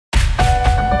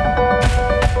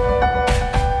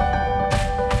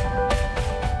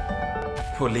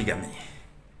Polygamy.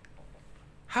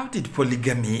 How did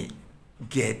polygamy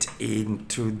get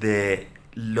into the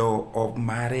law of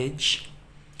marriage?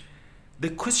 The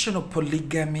question of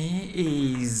polygamy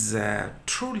is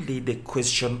truly the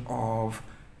question of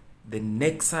the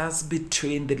nexus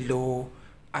between the law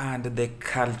and the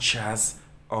cultures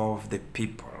of the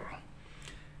people.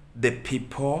 The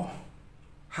people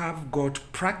have got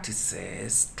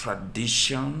practices,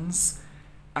 traditions,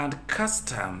 and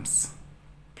customs,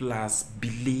 plus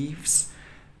beliefs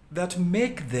that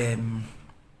make them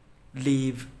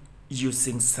live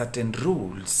using certain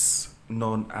rules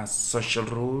known as social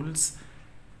rules,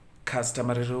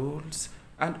 customary rules,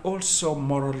 and also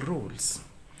moral rules.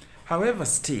 However,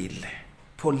 still,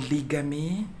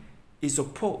 polygamy is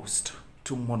opposed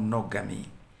to monogamy.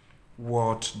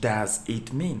 What does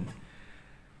it mean?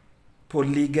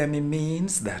 Polygamy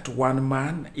means that one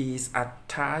man is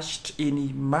attached in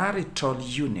a marital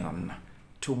union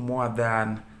to more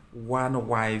than one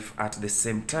wife at the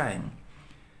same time,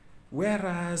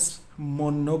 whereas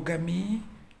monogamy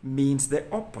means the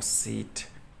opposite.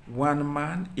 One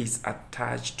man is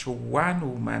attached to one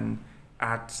woman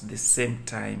at the same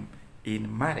time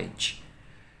in marriage.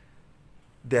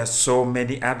 There are so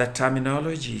many other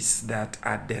terminologies that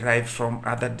are derived from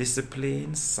other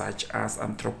disciplines such as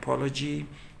anthropology,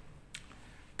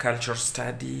 cultural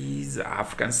studies,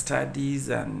 African studies,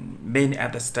 and many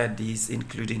other studies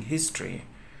including history.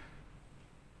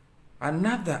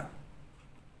 Another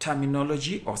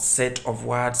terminology or set of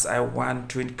words I want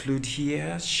to include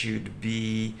here should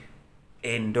be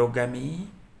endogamy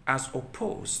as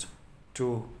opposed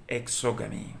to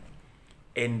exogamy.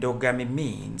 Endogamy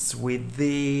means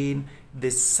within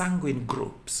the sanguine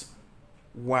groups,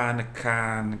 one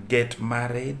can get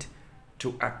married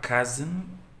to a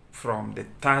cousin from the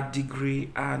third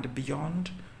degree and beyond,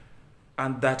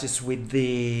 and that is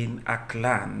within a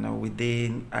clan or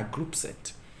within a group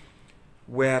set.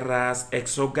 Whereas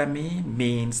exogamy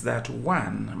means that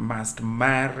one must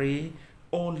marry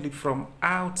only from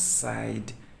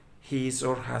outside his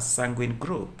or her sanguine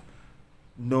group.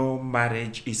 No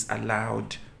marriage is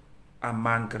allowed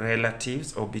among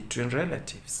relatives or between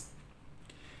relatives.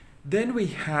 Then we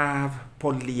have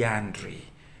polyandry.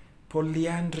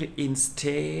 Polyandry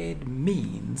instead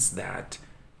means that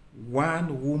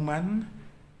one woman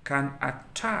can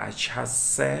attach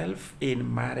herself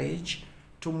in marriage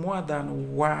to more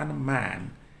than one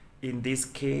man. In this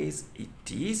case, it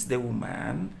is the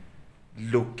woman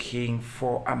looking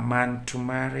for a man to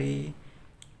marry,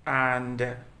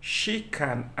 and she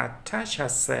can attach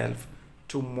herself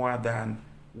to more than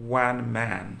one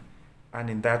man. And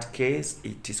in that case,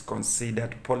 it is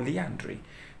considered polyandry.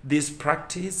 This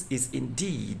practice is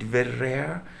indeed very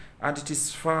rare, and it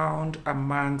is found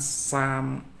among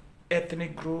some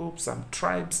ethnic groups, some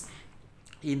tribes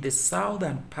in the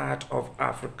southern part of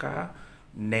Africa,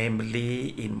 namely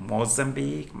in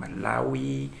Mozambique,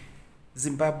 Malawi,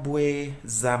 Zimbabwe,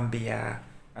 Zambia,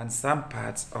 and some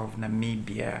parts of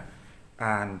Namibia,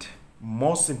 and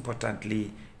most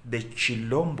importantly, the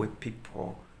Chilombwe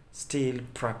people still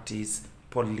practice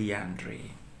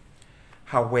polyandry.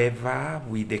 However,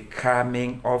 with the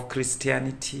coming of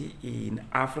Christianity in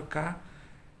Africa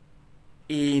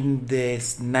in the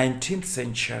 19th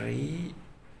century,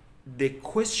 the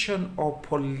question of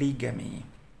polygamy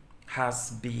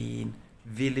has been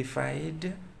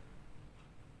vilified,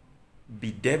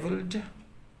 bedeviled,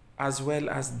 as well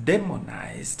as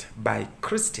demonized by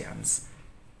Christians.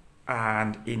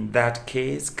 And in that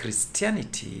case,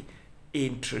 Christianity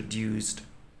introduced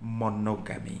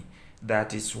monogamy.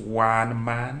 That is one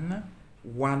man,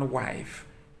 one wife,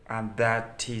 and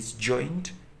that is joined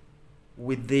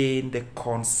within the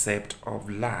concept of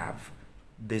love,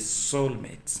 the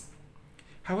soulmates.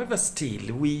 However,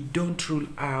 still, we don't rule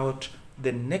out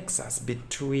the nexus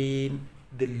between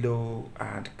the law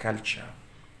and culture.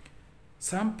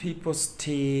 Some people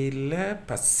still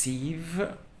perceive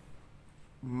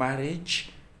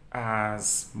marriage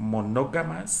as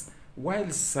monogamous, while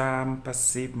some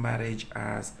perceive marriage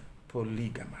as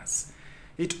polygamous.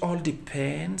 It all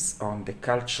depends on the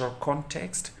cultural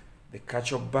context, the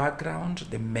cultural background,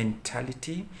 the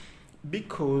mentality,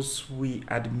 because we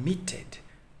admitted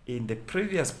in the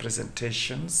previous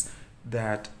presentations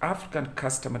that African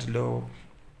customary law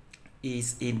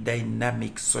is in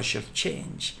dynamic social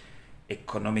change,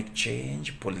 economic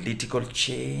change, political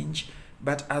change,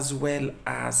 but as well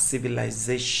as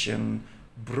civilization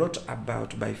brought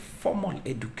about by formal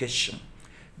education,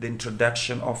 the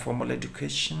introduction of formal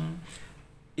education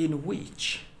in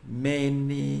which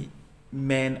many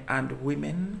men and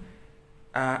women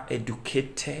are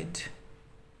educated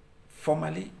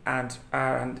formally and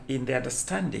are in the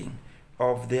understanding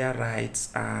of their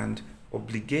rights and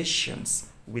obligations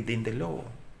within the law.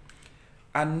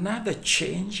 Another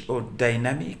change or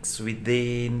dynamics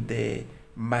within the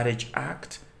Marriage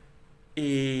Act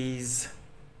is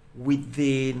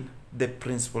within the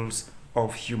principles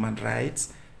of human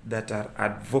rights that are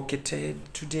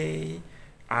advocated today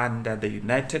under the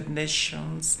United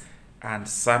Nations and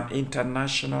some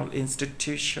international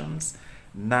institutions,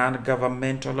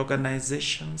 non-governmental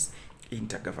organizations,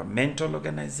 intergovernmental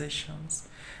organizations.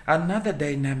 Another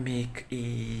dynamic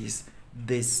is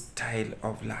the style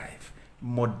of life,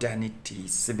 modernity,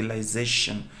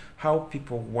 civilization, how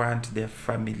people want their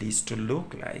families to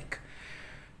look like.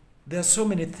 There are so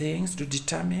many things to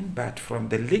determine, but from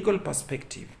the legal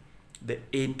perspective, the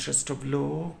interest of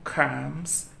law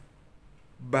comes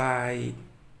by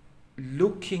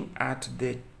looking at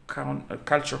the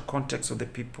cultural context of the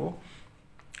people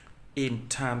in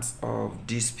terms of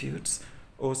disputes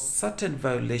or certain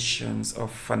violations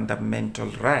of fundamental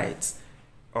rights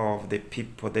of the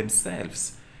people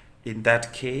themselves. In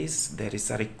that case, there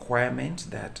is a requirement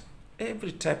that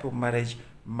every type of marriage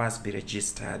must be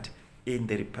registered in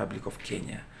the Republic of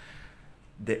Kenya.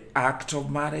 The Act of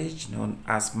Marriage, known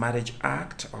as Marriage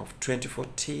Act of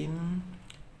 2014,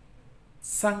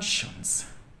 sanctions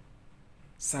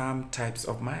some types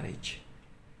of marriage.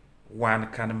 One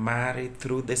can marry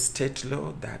through the state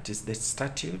law, that is the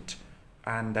statute,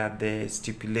 under the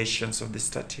stipulations of the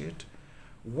statute.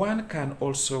 One can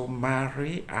also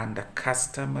marry under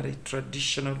customary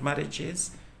traditional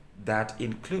marriages, that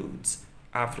includes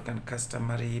African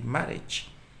customary marriage.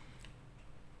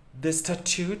 The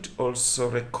statute also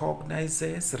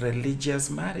recognizes religious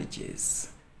marriages,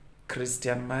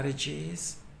 Christian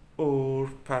marriages, or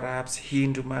perhaps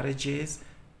Hindu marriages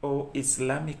or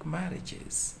Islamic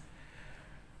marriages.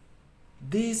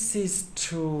 This is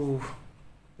to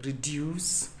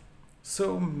reduce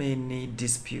so many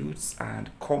disputes and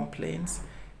complaints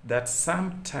that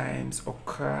sometimes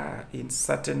occur in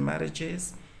certain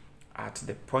marriages at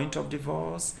the point of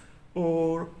divorce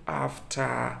or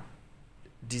after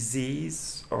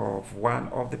disease of one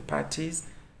of the parties,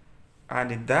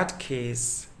 and in that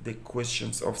case the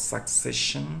questions of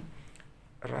succession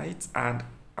rights and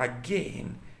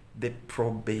again the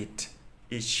probate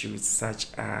issues such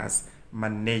as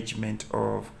management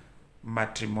of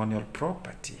matrimonial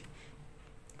property.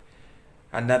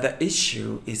 Another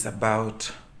issue is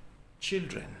about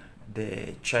children,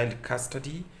 the child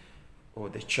custody or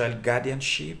the child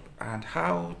guardianship, and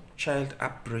how child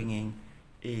upbringing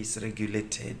is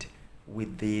regulated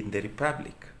within the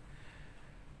Republic.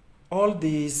 All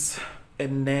this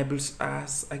enables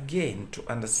us again to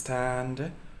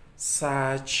understand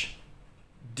such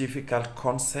difficult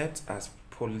concepts as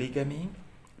polygamy,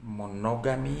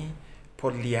 monogamy,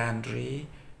 polyandry,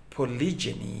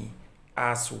 polygyny,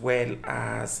 as well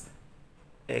as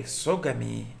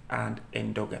exogamy and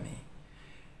endogamy.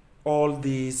 All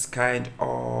these kind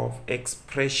of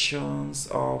expressions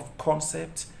of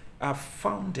concepts are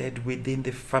founded within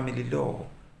the family law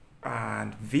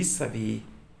and vis-a-vis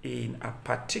in a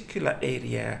particular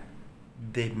area,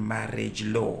 the marriage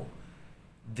law.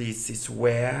 This is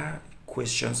where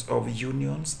questions of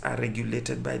unions are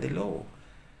regulated by the law.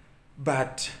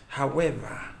 But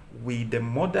however, with the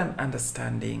modern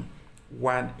understanding,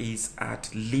 one is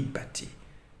at liberty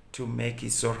to make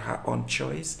his or her own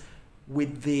choice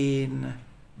within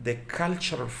the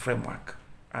cultural framework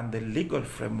and the legal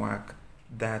framework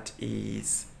that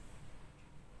is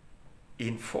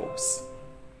in force.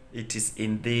 It is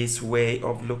in this way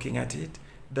of looking at it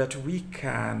that we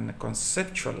can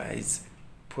conceptualize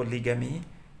polygamy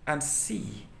and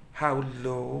see how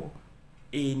law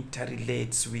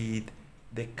interrelates with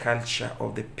the culture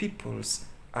of the peoples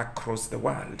across the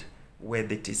world,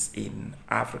 whether it is in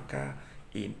Africa,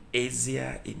 in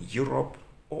Asia, in Europe,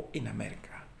 or in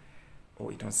America,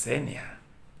 or in Oceania.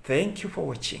 Thank you for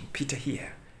watching. Peter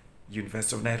here,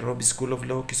 University of Nairobi School of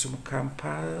Law, Kisumu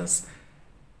campus.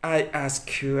 I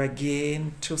ask you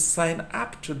again to sign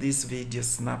up to these video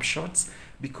snapshots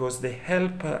because they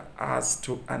help us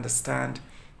to understand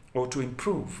or to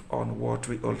improve on what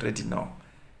we already know.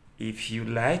 If you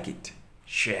like it,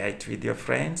 share it with your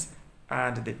friends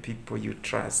and the people you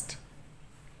trust.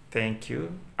 Thank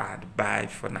you and bye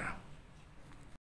for now.